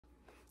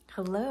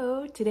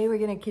Hello, today we're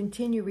going to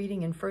continue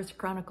reading in 1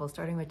 Chronicles,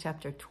 starting with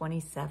chapter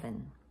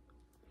 27.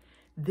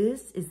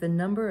 This is the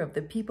number of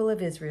the people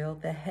of Israel,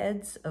 the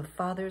heads of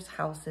fathers'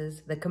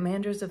 houses, the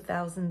commanders of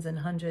thousands and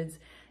hundreds,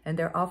 and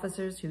their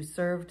officers who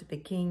served the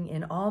king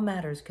in all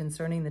matters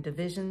concerning the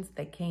divisions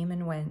that came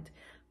and went,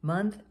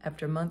 month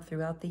after month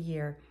throughout the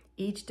year,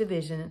 each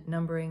division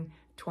numbering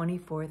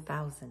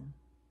 24,000.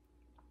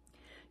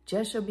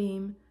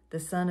 Jeshobeam, the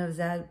son of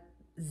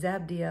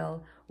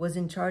Zabdiel, was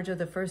in charge of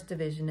the first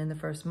division in the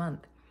first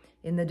month.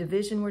 In the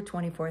division were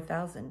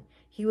 24,000.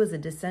 He was a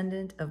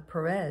descendant of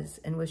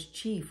Perez and was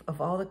chief of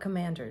all the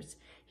commanders.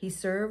 He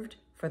served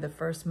for the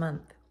first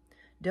month.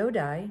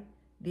 Dodai,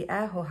 the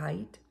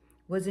Ahohite,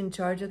 was in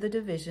charge of the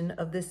division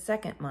of the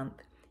second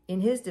month.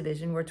 In his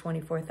division were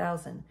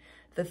 24,000.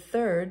 The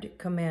third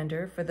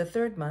commander for the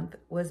third month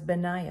was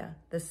Benaiah,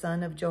 the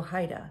son of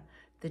Jehoiada,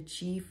 the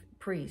chief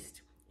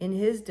priest. In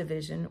his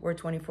division were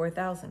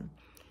 24,000.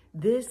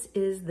 This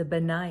is the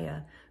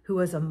Benaiah who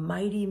was a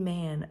mighty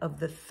man of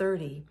the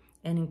 30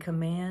 and in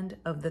command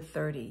of the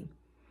 30.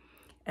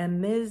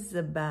 And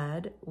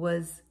Mizabad,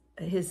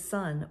 his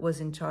son, was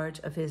in charge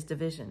of his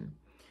division.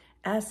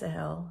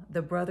 Asahel,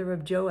 the brother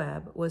of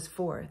Joab, was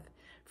fourth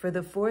for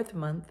the fourth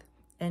month,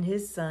 and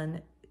his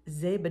son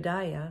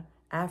Zebadiah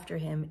after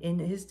him. In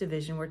his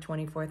division were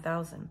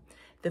 24,000.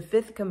 The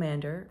fifth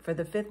commander for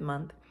the fifth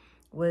month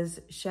was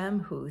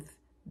Shamhuth,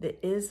 the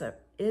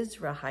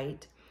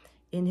Israelite.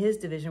 In his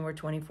division were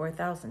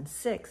 24,000.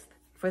 Sixth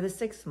for the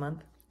sixth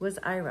month was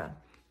Ira,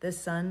 the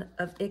son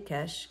of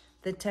Ikesh,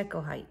 the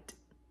Tekoite.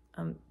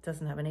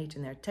 Doesn't have an H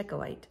in there,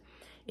 Tekoite.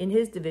 In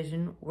his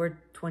division were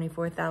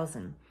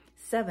 24,000.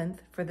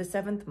 Seventh for the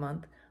seventh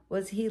month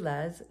was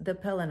Helaz, the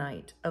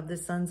Pelonite, of the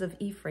sons of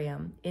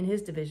Ephraim. In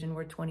his division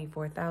were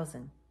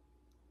 24,000.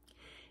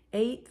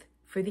 Eighth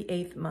for the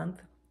eighth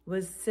month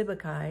was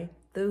Sibbecai,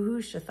 the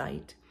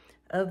Hushathite,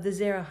 of the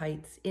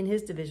Zerahites. In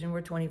his division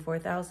were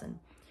 24,000.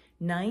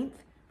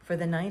 Ninth for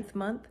the ninth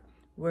month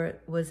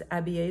was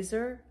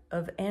Abiezer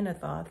of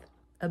Anathoth,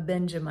 a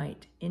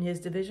Benjamite. In his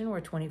division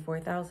were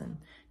 24,000.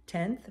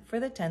 10th for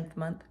the 10th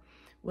month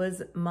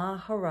was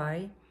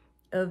Maharai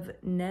of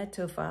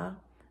Netophah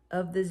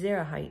of the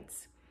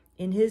Zerahites.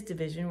 In his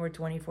division were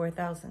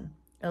 24,000.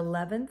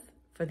 11th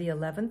for the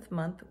 11th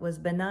month was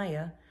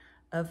Benaiah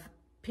of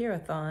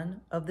Pirathon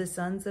of the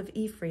sons of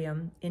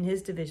Ephraim. In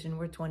his division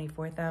were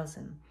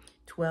 24,000.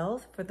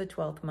 12th for the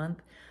 12th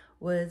month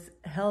was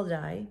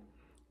Heldai,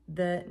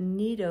 the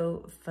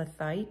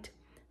Netophathite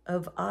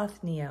of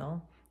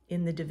Othniel.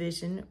 In the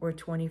division were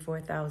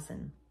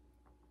 24,000.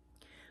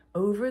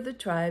 Over the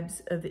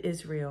tribes of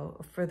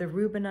Israel, for the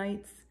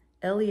Reubenites,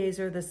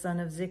 Eleazar the son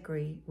of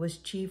Zichri was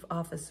chief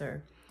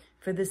officer.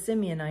 For the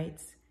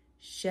Simeonites,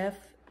 Shephatiah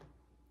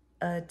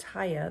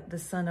the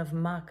son of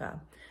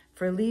Makkah.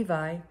 For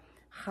Levi,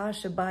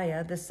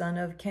 Hashabiah the son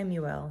of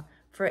Kemuel.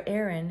 For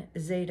Aaron,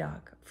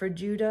 Zadok. For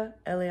Judah,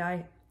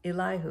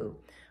 Elihu,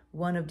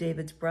 one of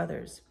David's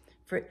brothers.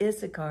 For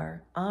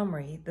Issachar,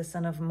 Omri the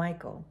son of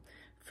Michael.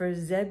 For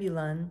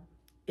Zebulun,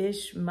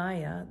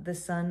 Ishmaiah the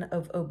son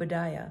of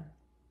Obadiah.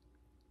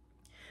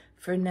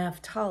 For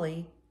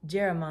Naphtali,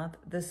 Jeremoth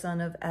the son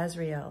of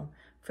Azriel.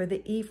 For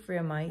the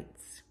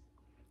Ephraimites,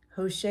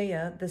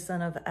 Hoshea the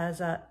son of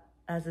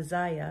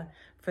Azaziah.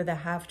 For the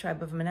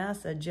half-tribe of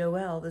Manasseh,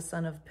 Joel the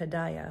son of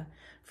Pedaiah.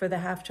 For the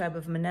half-tribe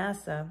of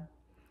Manasseh,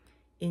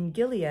 in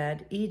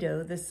Gilead,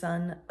 Edo the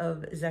son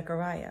of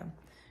Zechariah.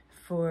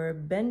 For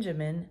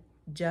Benjamin,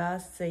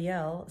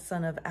 Jaasiel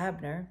son of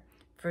Abner.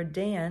 For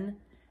Dan,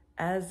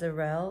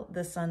 Azarel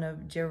the son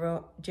of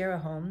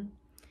Jeroham.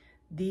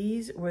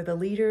 These were the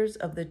leaders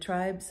of the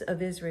tribes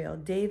of Israel.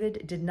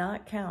 David did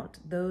not count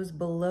those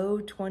below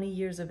 20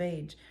 years of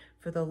age,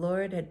 for the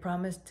Lord had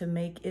promised to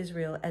make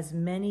Israel as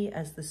many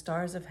as the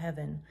stars of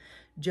heaven.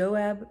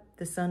 Joab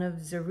the son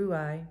of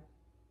Zeruiah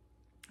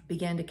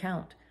began to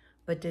count,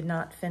 but did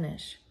not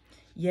finish.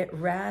 Yet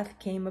wrath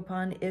came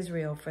upon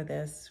Israel for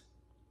this,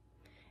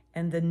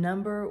 and the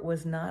number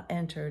was not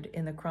entered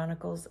in the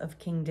Chronicles of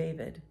King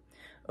David.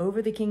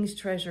 Over the king's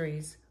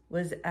treasuries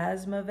was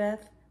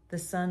Asmaveth, the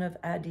son of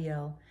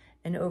Adiel,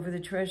 and over the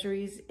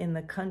treasuries in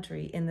the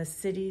country, in the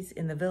cities,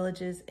 in the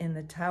villages, in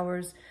the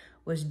towers,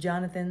 was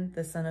Jonathan,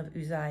 the son of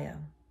Uzziah.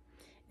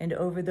 And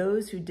over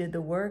those who did the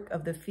work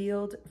of the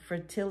field for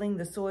tilling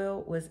the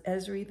soil was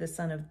Ezri, the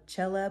son of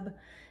Cheleb,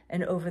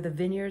 and over the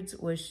vineyards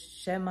was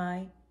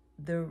Shemai,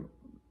 the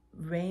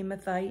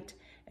Ramathite,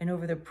 and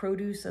over the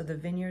produce of the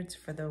vineyards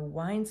for the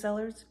wine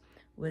cellars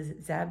was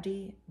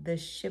Zabdi, the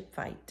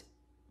Shipmite.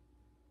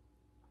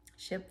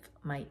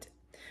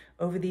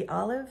 Over the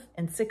olive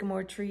and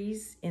sycamore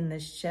trees in the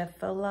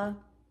Shephelah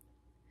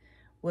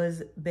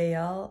was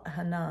Baal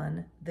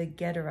Hanan, the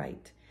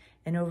Gederite,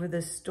 and over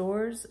the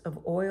stores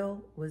of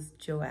oil was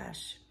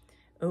Joash.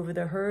 Over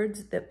the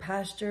herds that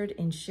pastured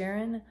in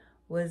Sharon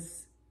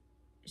was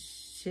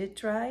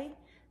Shitrai,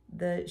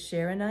 the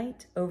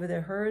Sharonite. Over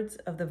the herds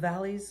of the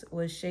valleys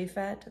was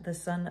Shaphat, the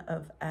son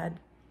of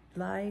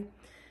Adlai.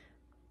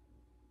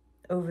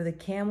 Over the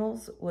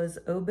camels was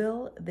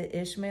Obil, the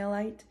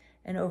Ishmaelite,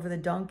 and over the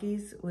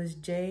donkeys was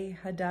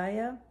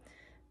Jehadiah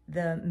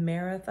the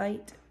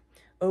Merathite.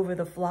 Over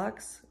the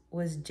flocks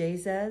was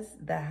Jazaz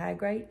the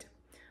Hagrite.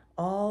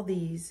 All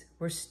these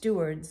were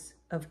stewards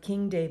of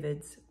King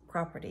David's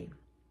property.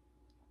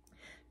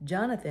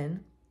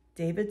 Jonathan,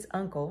 David's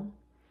uncle,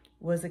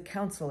 was a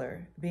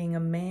counselor, being a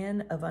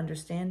man of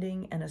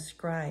understanding and a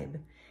scribe.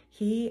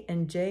 He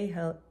and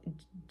Jehiel,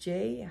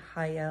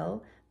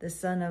 the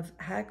son of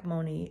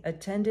Hakmoni,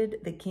 attended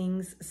the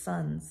king's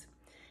sons.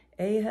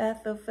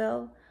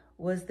 Ahithophel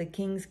was the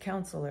king's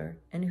counselor,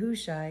 and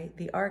Hushai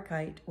the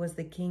Archite was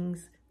the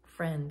king's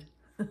friend.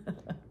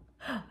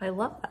 I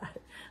love that.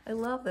 I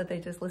love that they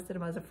just listed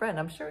him as a friend.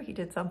 I'm sure he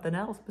did something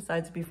else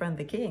besides befriend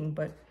the king,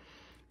 but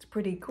it's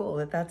pretty cool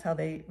that that's how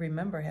they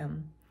remember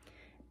him.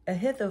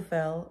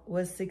 Ahithophel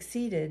was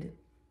succeeded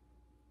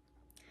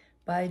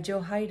by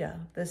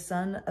Jehoiada, the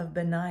son of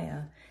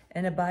Benaiah,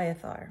 and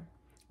Abiathar.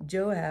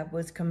 Joab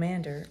was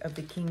commander of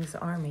the king's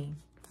army.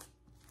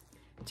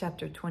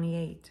 Chapter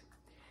 28.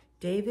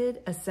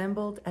 David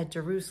assembled at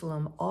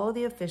Jerusalem all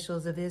the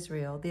officials of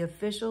Israel, the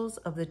officials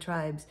of the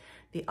tribes,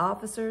 the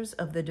officers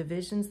of the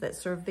divisions that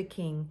served the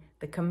king,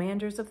 the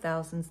commanders of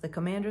thousands, the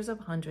commanders of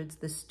hundreds,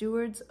 the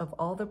stewards of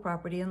all the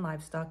property and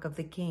livestock of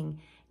the king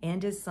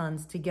and his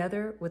sons,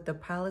 together with the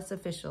palace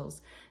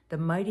officials, the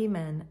mighty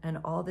men, and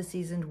all the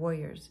seasoned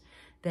warriors.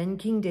 Then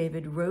King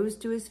David rose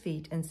to his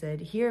feet and said,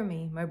 "Hear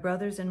me, my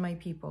brothers and my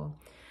people.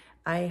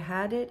 I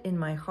had it in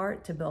my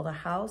heart to build a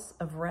house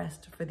of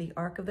rest for the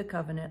ark of the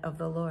covenant of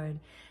the Lord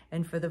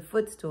and for the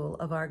footstool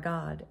of our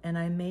God, and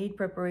I made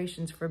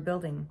preparations for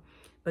building.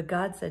 But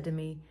God said to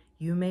me,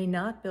 'You may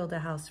not build a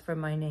house for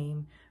my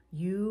name,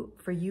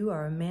 for you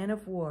are a man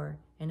of war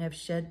and have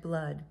shed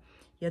blood.'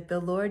 Yet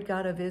the Lord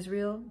God of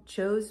Israel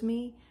chose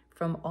me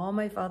from all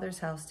my father's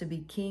house to be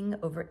king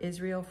over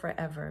Israel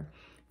forever.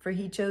 For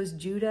he chose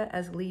Judah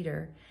as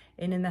leader,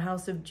 and in the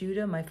house of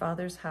Judah, my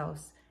father's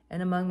house,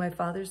 and among my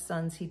father's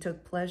sons, he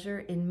took pleasure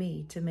in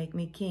me to make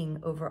me king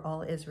over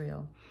all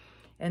Israel.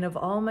 And of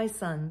all my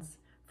sons,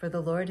 for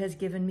the Lord has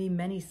given me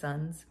many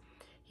sons,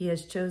 he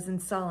has chosen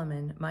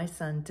Solomon, my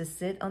son, to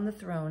sit on the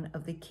throne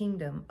of the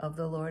kingdom of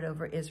the Lord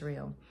over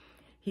Israel.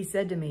 He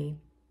said to me,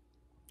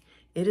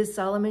 'It is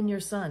Solomon your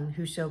son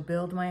who shall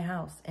build my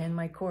house and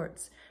my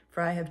courts,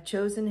 for I have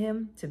chosen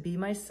him to be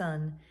my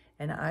son,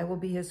 and I will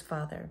be his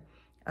father.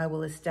 I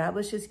will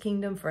establish his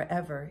kingdom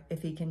forever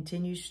if he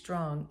continues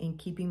strong in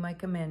keeping my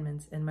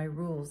commandments and my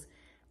rules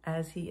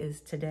as he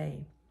is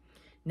today.'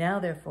 Now,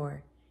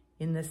 therefore,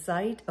 in the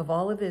sight of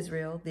all of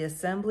Israel, the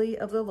assembly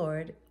of the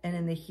Lord, and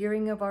in the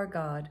hearing of our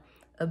God,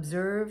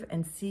 observe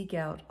and seek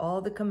out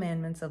all the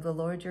commandments of the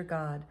Lord your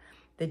God,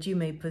 that you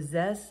may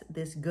possess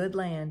this good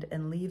land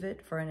and leave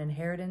it for an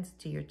inheritance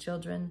to your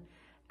children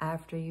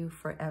after you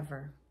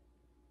forever.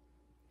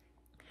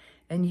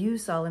 And you,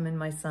 Solomon,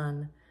 my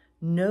son,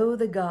 know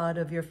the God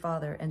of your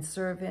father and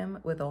serve him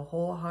with a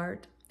whole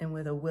heart and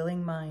with a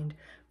willing mind,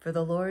 for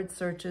the Lord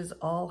searches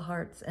all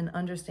hearts and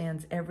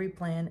understands every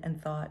plan and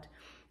thought.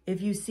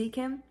 If you seek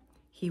him,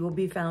 he will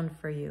be found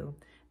for you.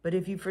 But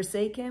if you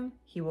forsake him,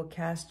 he will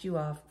cast you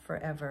off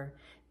forever.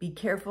 Be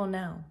careful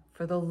now,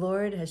 for the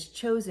Lord has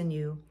chosen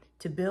you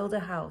to build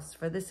a house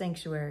for the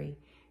sanctuary.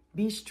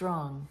 Be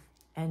strong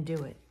and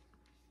do it."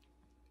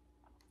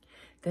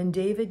 Then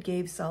David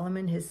gave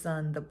Solomon his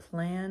son the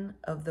plan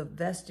of the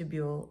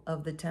vestibule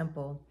of the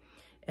temple,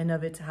 and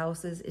of its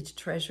houses, its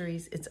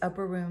treasuries, its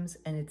upper rooms,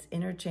 and its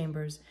inner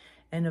chambers,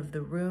 and of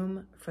the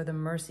room for the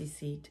mercy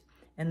seat,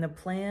 and the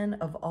plan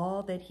of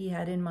all that he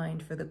had in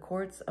mind for the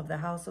courts of the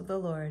house of the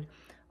Lord,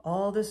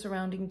 all the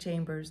surrounding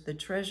chambers, the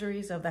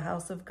treasuries of the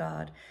house of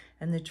God,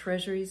 and the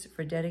treasuries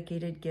for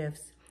dedicated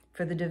gifts,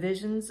 for the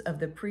divisions of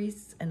the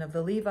priests and of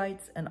the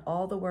Levites, and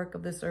all the work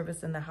of the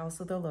service in the house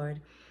of the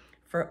Lord,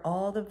 for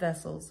all the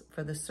vessels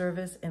for the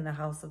service in the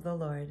house of the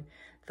Lord,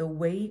 the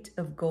weight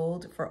of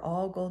gold for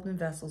all golden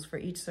vessels for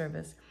each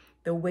service,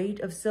 the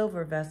weight of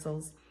silver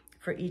vessels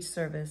for each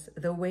service,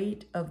 the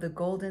weight of the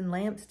golden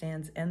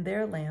lampstands and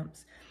their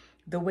lamps,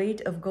 the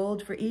weight of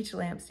gold for each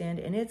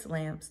lampstand and its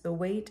lamps, the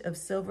weight of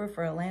silver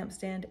for a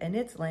lampstand and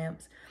its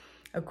lamps,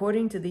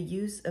 according to the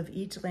use of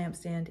each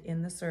lampstand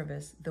in the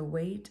service, the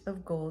weight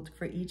of gold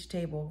for each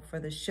table for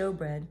the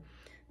showbread,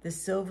 the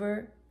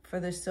silver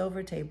for the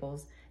silver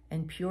tables,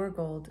 and pure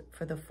gold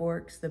for the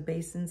forks, the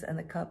basins, and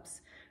the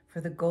cups,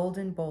 for the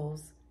golden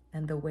bowls,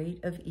 and the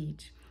weight of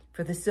each,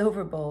 for the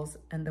silver bowls,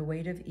 and the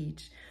weight of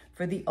each,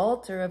 for the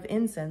altar of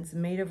incense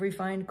made of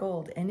refined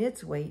gold, and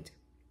its weight.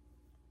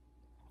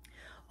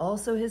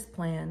 Also his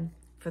plan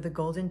for the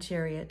golden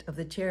chariot of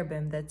the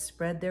cherubim that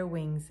spread their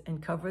wings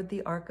and covered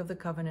the ark of the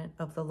covenant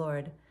of the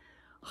Lord.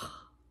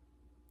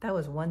 That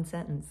was one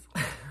sentence.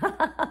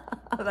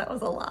 That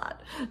was a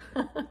lot.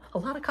 A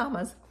lot of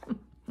commas.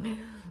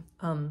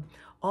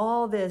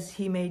 All this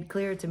he made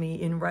clear to me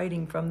in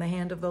writing from the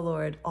hand of the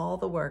Lord, all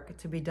the work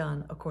to be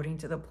done according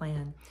to the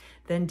plan.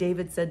 Then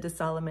David said to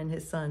Solomon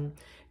his son,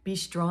 "Be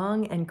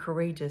strong and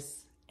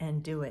courageous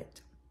and do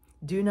it.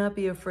 Do not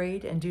be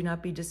afraid and do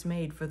not be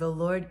dismayed, for the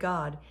Lord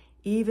God,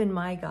 even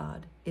my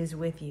God, is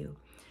with you.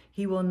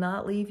 He will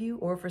not leave you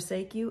or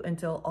forsake you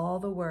until all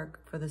the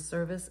work for the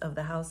service of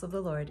the house of the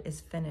Lord is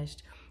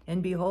finished.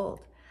 And behold,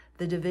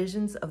 the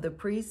divisions of the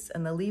priests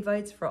and the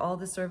Levites for all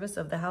the service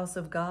of the house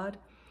of God,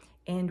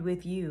 and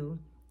with you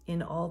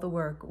in all the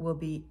work will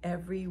be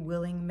every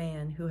willing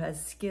man who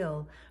has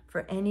skill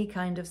for any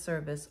kind of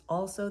service.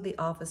 Also the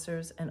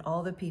officers and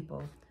all the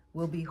people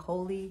will be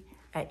holy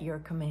at your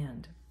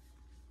command.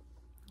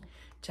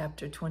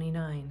 Chapter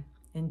 29.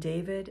 And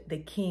David the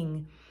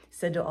king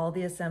said to all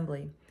the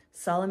assembly,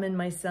 Solomon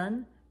my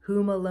son,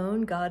 whom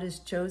alone God has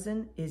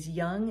chosen, is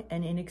young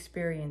and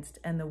inexperienced,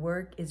 and the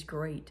work is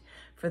great.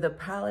 For the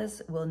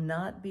palace will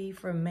not be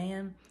for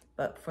man,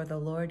 but for the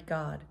Lord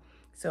God.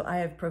 So I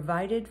have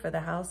provided for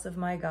the house of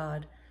my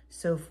God,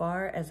 so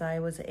far as I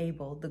was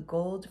able, the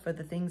gold for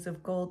the things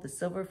of gold, the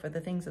silver for the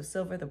things of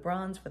silver, the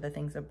bronze for the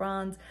things of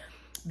bronze,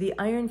 the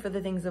iron for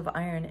the things of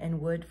iron, and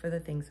wood for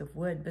the things of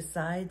wood,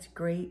 besides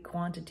great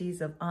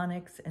quantities of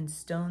onyx and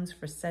stones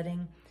for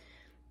setting,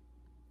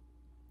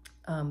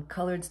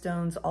 colored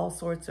stones, all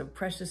sorts of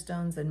precious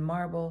stones and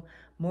marble.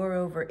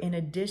 Moreover, in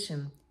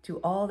addition to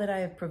all that I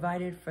have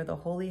provided for the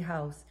holy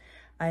house,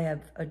 I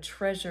have a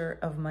treasure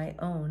of my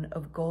own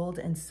of gold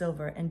and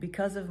silver, and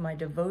because of my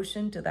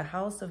devotion to the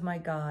house of my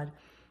God,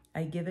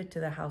 I give it to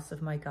the house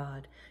of my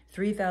God.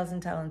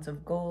 3,000 talents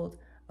of gold,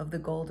 of the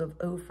gold of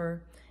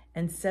Ophir,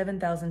 and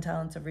 7,000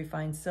 talents of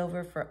refined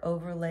silver for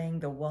overlaying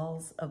the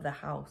walls of the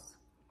house.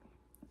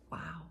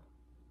 Wow.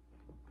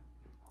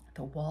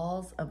 The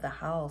walls of the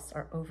house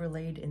are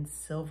overlaid in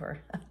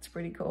silver. That's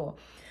pretty cool.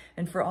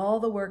 And for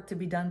all the work to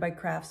be done by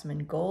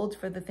craftsmen, gold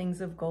for the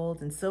things of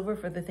gold and silver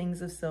for the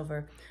things of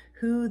silver,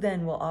 who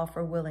then will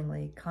offer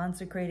willingly,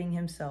 consecrating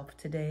himself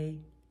today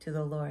to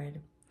the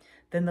Lord?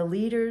 Then the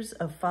leaders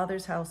of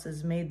fathers'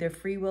 houses made their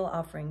free will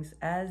offerings,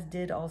 as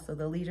did also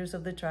the leaders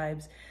of the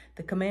tribes,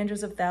 the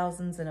commanders of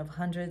thousands and of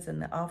hundreds,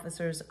 and the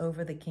officers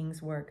over the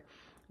king's work.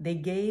 They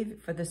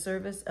gave for the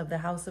service of the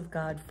house of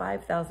God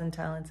 5,000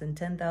 talents and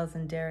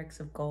 10,000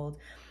 derricks of gold,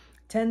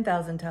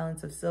 10,000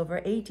 talents of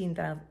silver,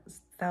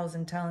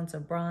 18,000 talents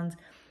of bronze,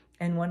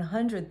 and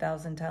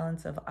 100,000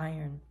 talents of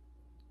iron.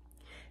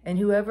 And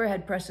whoever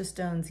had precious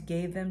stones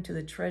gave them to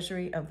the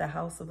treasury of the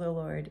house of the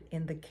Lord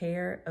in the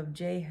care of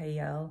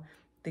Jehiel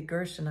the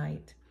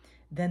Gershonite.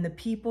 Then the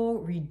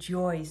people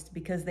rejoiced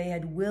because they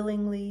had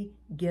willingly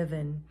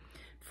given,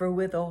 for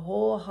with a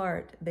whole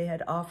heart they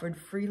had offered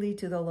freely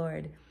to the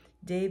Lord.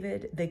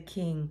 David the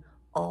king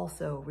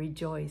also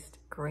rejoiced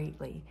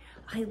greatly.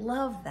 I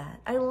love that.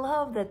 I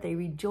love that they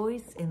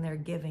rejoice in their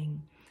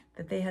giving,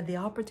 that they had the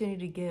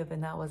opportunity to give,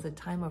 and that was a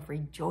time of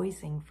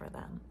rejoicing for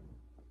them.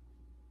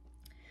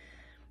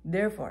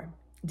 Therefore,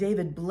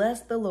 David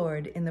blessed the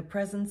Lord in the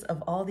presence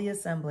of all the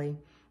assembly.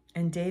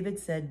 And David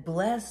said,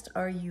 Blessed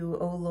are you,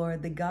 O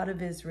Lord, the God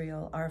of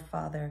Israel, our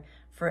Father,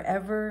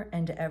 forever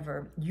and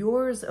ever.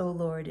 Yours, O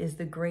Lord, is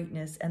the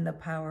greatness and the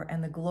power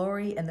and the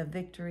glory and the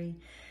victory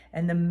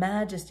and the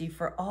majesty,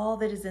 for all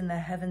that is in the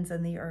heavens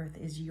and the earth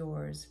is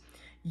yours.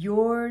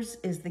 Yours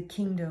is the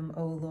kingdom,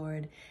 O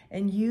Lord,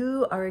 and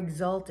you are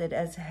exalted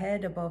as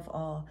head above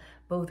all.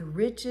 Both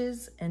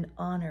riches and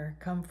honor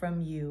come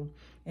from you,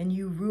 and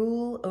you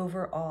rule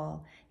over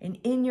all. And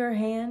in your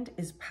hand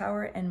is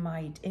power and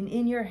might, and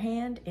in your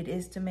hand it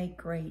is to make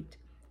great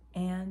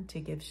and to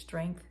give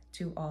strength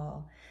to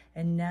all.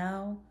 And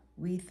now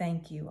we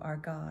thank you, our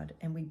God,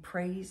 and we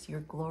praise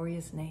your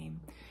glorious name.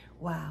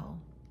 Wow.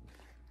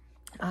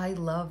 I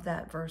love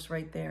that verse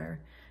right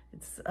there.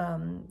 It's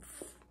 1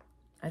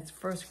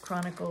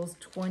 Chronicles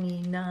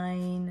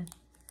 29:11.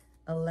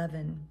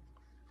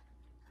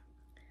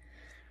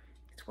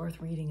 It's worth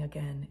reading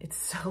again. It's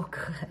so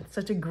good.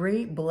 Such a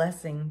great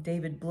blessing.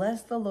 David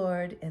blessed the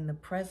Lord in the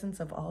presence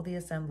of all the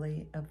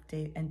assembly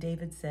and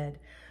David said,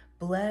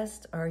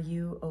 Blessed are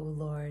you, O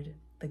Lord,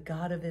 the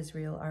God of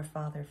Israel, our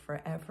Father,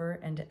 forever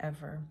and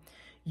ever.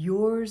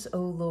 Yours, O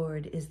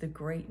Lord, is the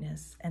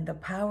greatness and the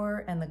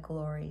power and the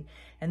glory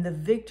and the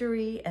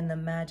victory and the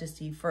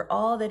majesty, for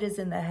all that is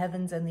in the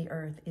heavens and the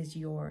earth is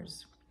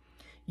yours.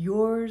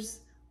 Yours,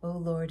 O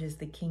Lord, is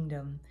the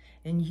kingdom,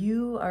 and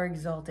you are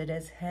exalted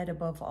as head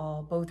above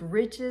all. Both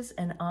riches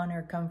and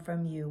honor come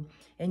from you,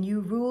 and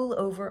you rule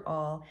over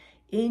all.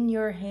 In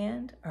your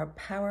hand are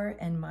power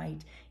and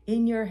might.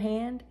 In your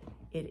hand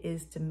it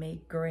is to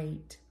make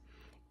great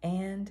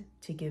and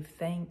to give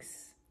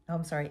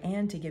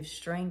and to give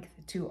strength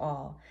to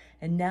all.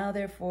 And now,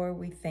 therefore,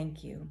 we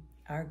thank you,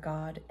 our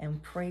God,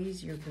 and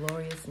praise your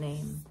glorious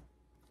name.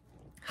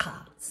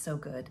 Ha, so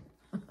good.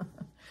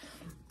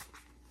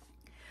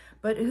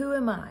 But who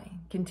am I?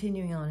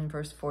 Continuing on in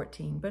verse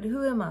 14. But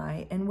who am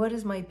I, and what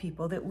is my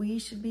people, that we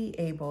should be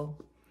able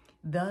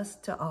thus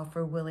to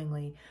offer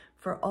willingly?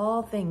 For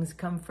all things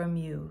come from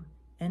you,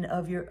 and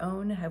of your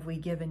own have we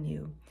given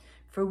you.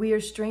 For we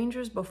are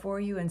strangers before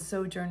you and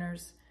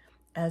sojourners,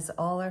 as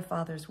all our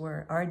fathers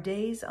were. Our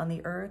days on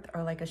the earth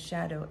are like a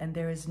shadow, and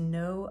there is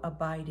no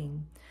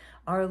abiding.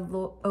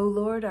 O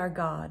Lord, our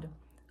God,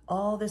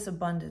 all this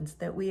abundance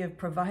that we have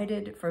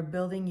provided for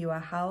building you a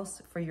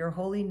house for your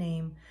holy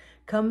name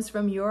comes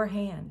from your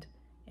hand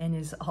and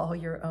is all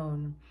your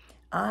own.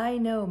 I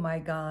know, my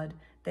God,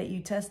 that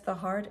you test the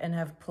heart and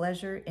have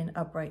pleasure in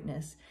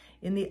uprightness.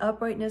 In the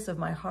uprightness of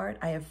my heart,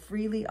 I have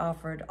freely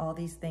offered all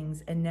these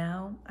things. And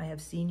now I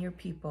have seen your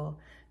people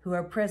who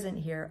are present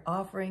here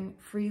offering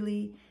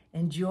freely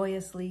and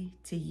joyously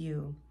to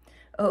you.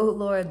 O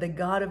Lord, the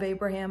God of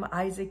Abraham,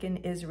 Isaac,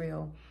 and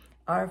Israel,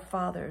 our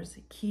fathers,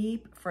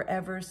 keep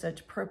forever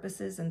such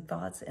purposes and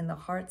thoughts in the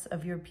hearts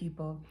of your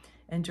people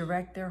and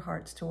direct their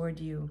hearts toward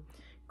you.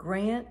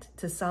 Grant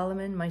to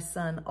Solomon, my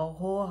son, a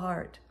whole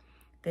heart,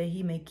 that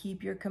he may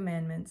keep your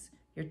commandments,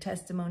 your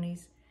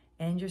testimonies,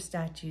 and your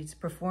statutes,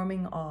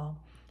 performing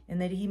all,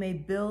 and that he may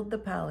build the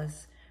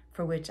palace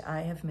for which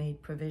I have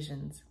made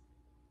provisions.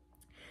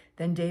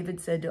 Then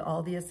David said to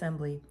all the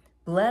assembly,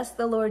 Bless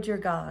the Lord your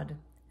God.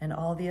 And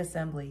all the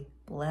assembly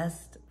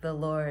blessed the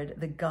Lord,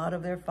 the God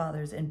of their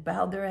fathers, and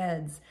bowed their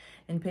heads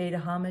and paid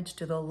homage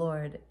to the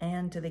Lord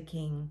and to the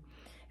king.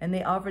 And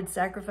they offered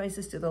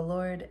sacrifices to the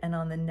Lord, and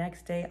on the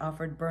next day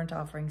offered burnt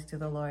offerings to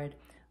the Lord,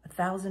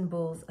 1,000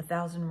 bulls,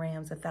 1,000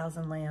 rams,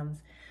 1,000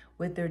 lambs,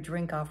 with their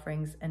drink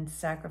offerings and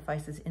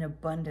sacrifices in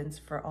abundance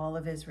for all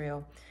of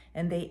Israel.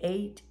 And they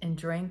ate and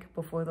drank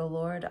before the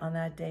Lord on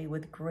that day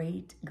with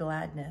great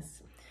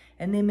gladness.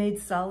 And they made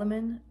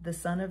Solomon, the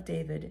son of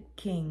David,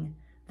 king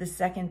the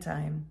second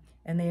time,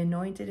 and they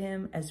anointed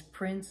him as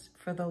prince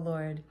for the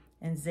Lord,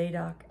 and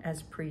Zadok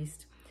as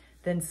priest.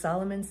 Then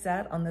Solomon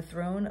sat on the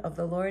throne of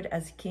the Lord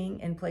as king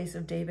in place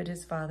of David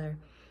his father,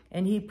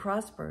 and he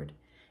prospered,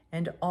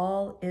 and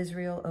all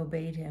Israel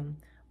obeyed him.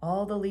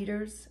 All the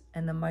leaders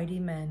and the mighty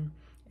men,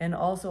 and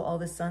also all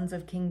the sons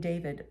of King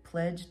David,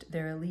 pledged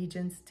their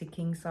allegiance to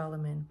King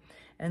Solomon.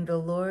 And the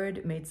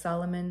Lord made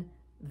Solomon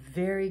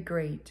very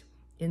great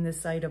in the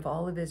sight of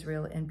all of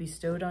Israel, and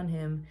bestowed on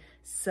him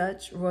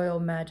such royal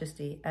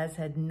majesty as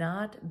had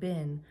not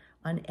been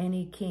on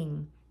any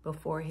king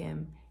before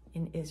him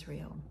in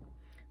Israel.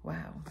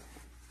 Wow.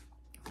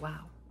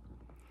 Wow.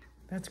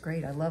 That's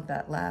great. I love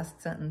that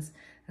last sentence.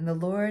 And the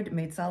Lord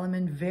made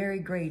Solomon very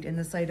great in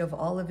the sight of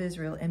all of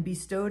Israel, and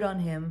bestowed on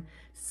him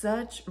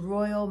such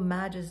royal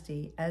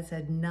majesty as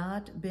had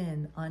not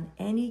been on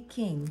any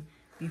king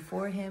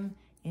before him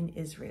in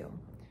Israel.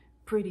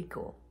 Pretty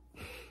cool.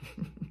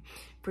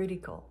 Pretty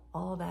cool.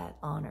 All that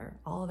honor,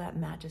 all that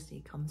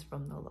majesty comes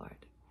from the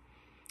Lord.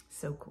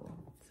 So cool.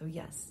 So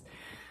yes.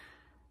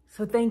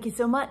 So thank you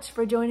so much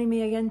for joining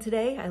me again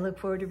today. I look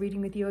forward to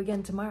reading with you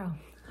again tomorrow.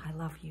 I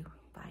love you.